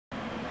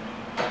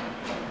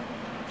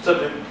What's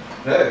up, dude?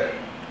 Hey,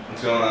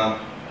 what's going on?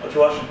 What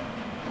you watching?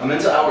 I'm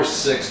into hour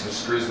 6 of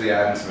this Grizzly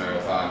Adams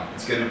marathon.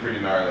 It's getting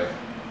pretty gnarly.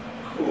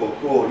 Cool,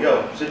 cool.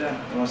 Yo, sit down.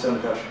 I want to sit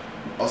on the couch.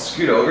 I'll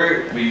scoot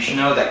over, but you should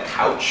know that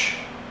couch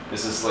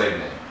is his slave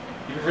name.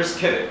 He prefers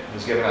Kivik,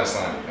 who's given us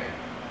line with me.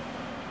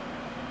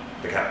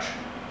 The couch.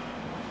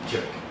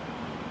 Kivik.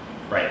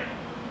 Right.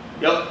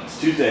 Yep, it's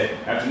Tuesday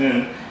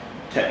afternoon,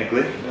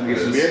 technically. Wanna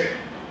get some beer?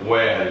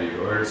 Way ahead of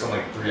you. I ordered something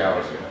like 3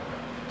 hours ago.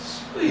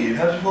 Sweet.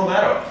 How'd you pull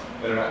that off?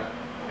 Internet?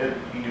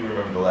 You do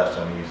remember the last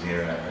time you used the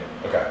internet, right?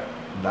 Okay.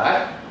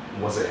 That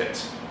was a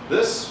hit.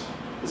 This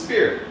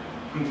beer.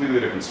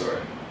 Completely different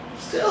story.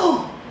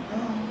 Still?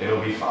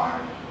 It'll be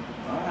fine.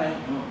 Alright.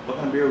 Well, what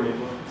kind of beer are we in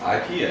for?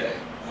 IPA.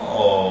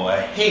 Oh, I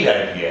hate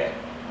IPA.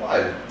 Why?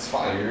 It's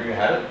fine. You're gonna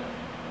have it.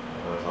 I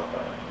don't want to talk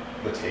about it.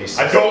 The taste.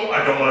 I don't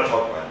want to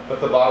talk about it. But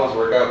the bottles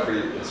work out for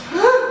you. It's we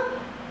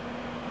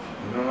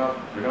don't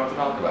have to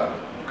talk about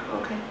it.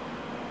 Okay.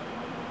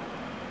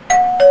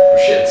 Oh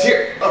shit, it's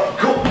here. Oh,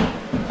 cool.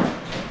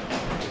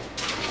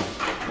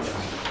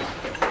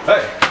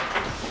 Hey.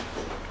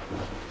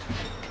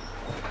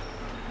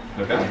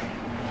 Okay.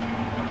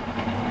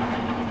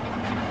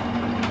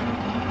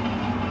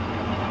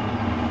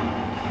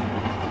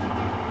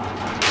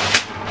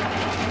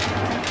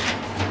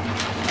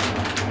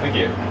 Thank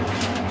you.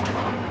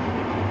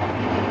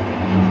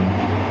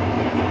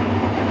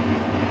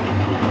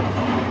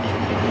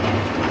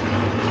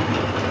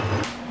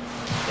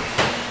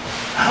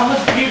 How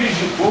much beer did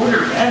you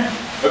order, man?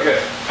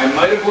 Okay, I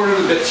might have ordered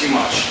a bit too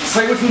much. The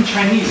site was in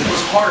Chinese, it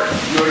was hard.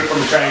 You ordered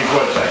from a Chinese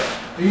website.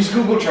 I use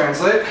Google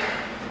Translate.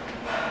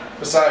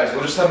 Besides,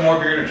 we'll just have more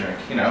beer to drink,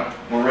 you know.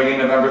 We're ringing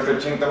November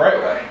 13th the right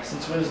way.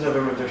 Since when is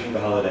November 13th a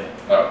holiday?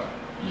 Oh,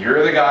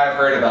 you're the guy I've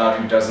heard about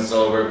who doesn't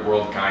celebrate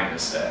World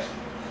Kindness Day.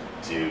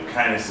 Dude,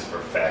 kindness is for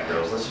fat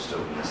girls. Let's just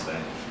open this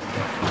thing.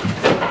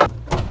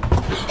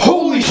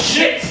 Holy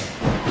shit!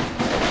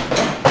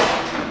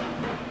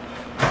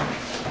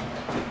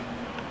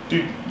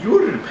 Dude, you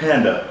ordered a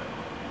panda.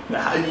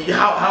 How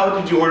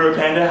did you order a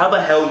panda? How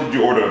the hell did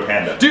you order a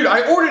panda? Dude,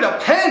 I ordered a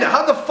panda!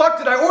 How the fuck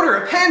did I order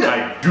a panda?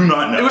 I do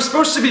not know. It was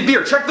supposed to be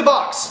beer. Check the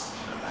box.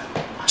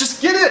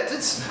 Just get it.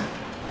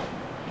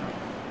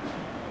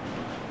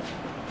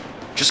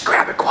 Just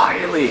grab it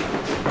quietly.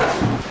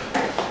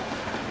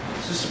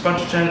 It's just a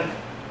bunch of China.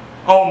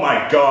 Oh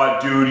my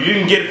god, dude. You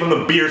didn't get it from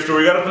the beer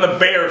store. You got it from the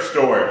bear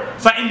store.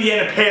 It's not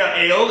Indiana Pale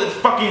Ale. It's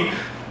fucking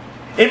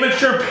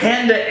immature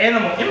panda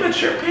animal.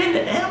 Immature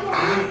panda animal?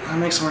 That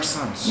makes more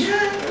sense.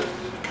 Yeah,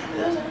 it kind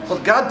of does. Well,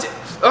 goddamn.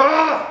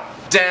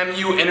 Damn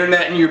you,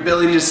 internet, and your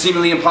ability to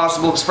seemingly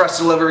impossible express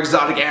deliver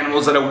exotic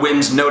animals at a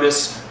whim's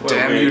notice.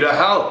 Damn you to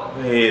hell.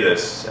 Wait a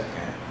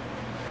second.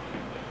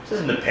 This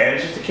isn't a panda,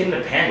 it's just a kid in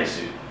a panda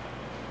suit.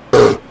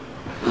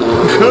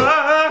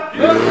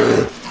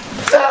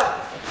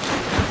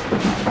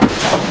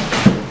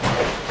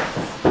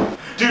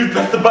 Dude,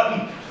 press the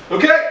button.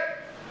 Okay.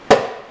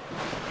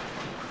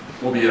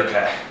 We'll be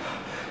okay.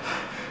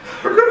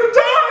 We're gonna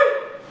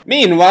die!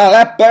 Meanwhile,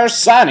 at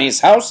Bersani's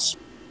house.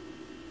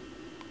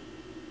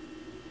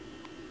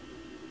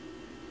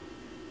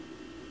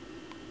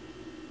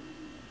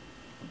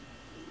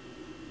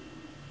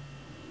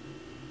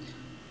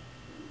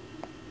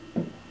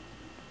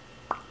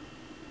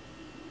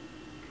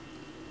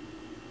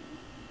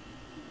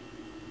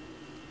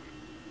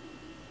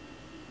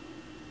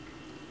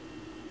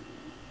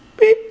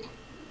 Beep.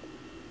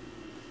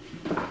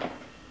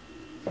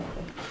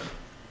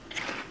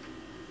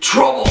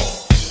 Trouble!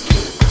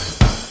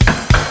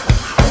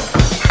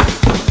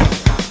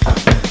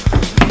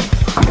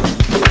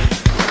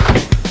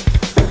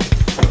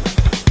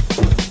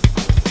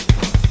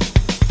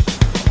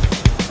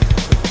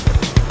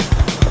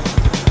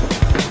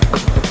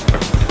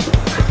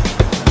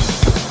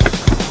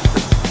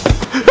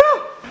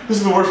 This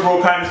is the worst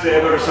World Kindness Day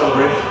I've ever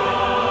celebrated.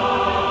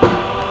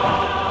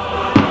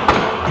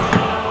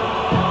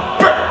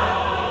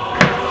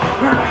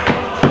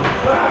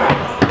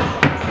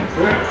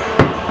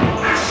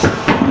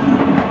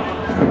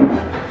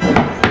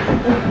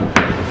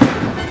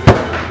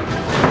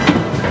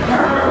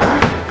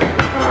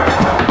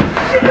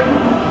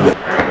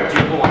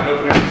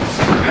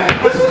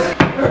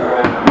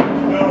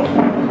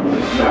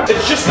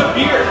 It's just a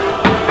beer.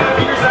 That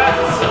beer's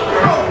ass.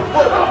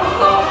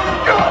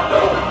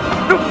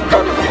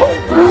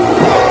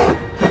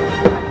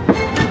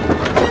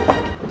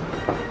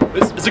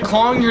 Is it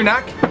clawing your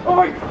neck? Oh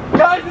my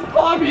guys, it's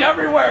clawing me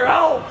everywhere.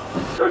 Help!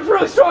 It's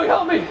really strong.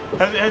 Help me.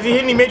 Has he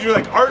hit any major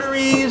like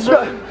arteries?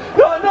 Or?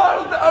 No,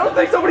 I don't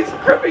think somebody's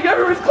gripping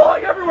everywhere. It's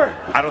clawing everywhere.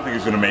 I don't think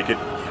he's gonna make it.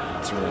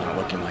 It's really not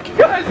looking like it.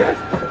 Guys,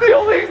 the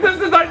only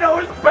existence I know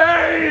is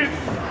pain.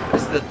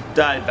 Is the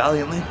died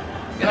valiantly?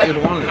 Yeah,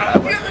 you'd want it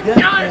that way.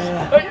 Guys,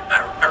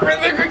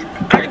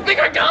 I think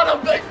I got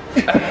him.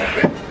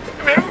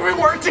 Maybe we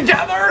work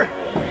together.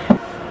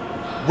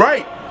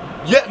 Right.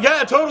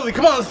 Yeah, totally.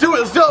 Come on, let's do it.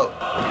 Let's do it.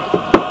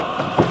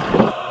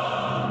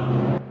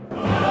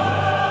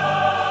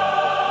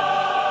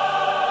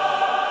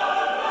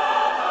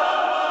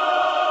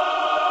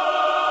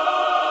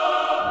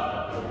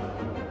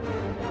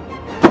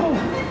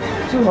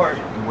 too hard.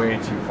 Way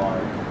too far.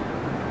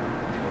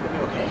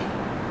 Okay.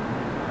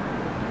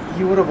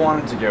 You would have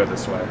wanted to go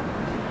this way.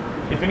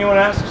 If anyone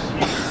asks,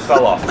 you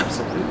fell off.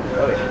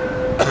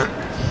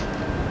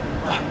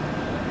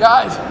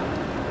 Guys,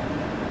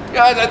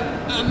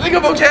 I think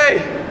I'm okay.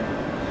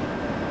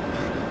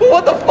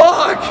 What the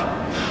fuck?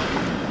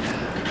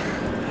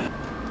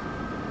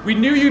 We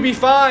knew you'd be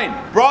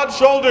fine. Broad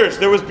shoulders.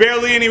 There was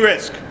barely any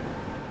risk.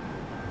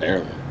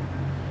 Barely.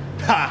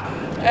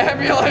 Ha!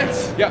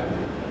 Ambulance, Yeah.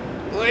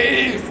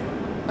 please.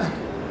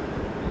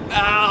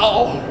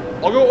 Ow.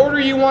 I'll go order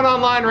you one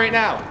online right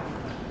now.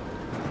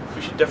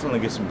 We should definitely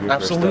get some beer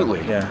Absolutely.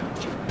 first, though.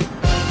 Yeah.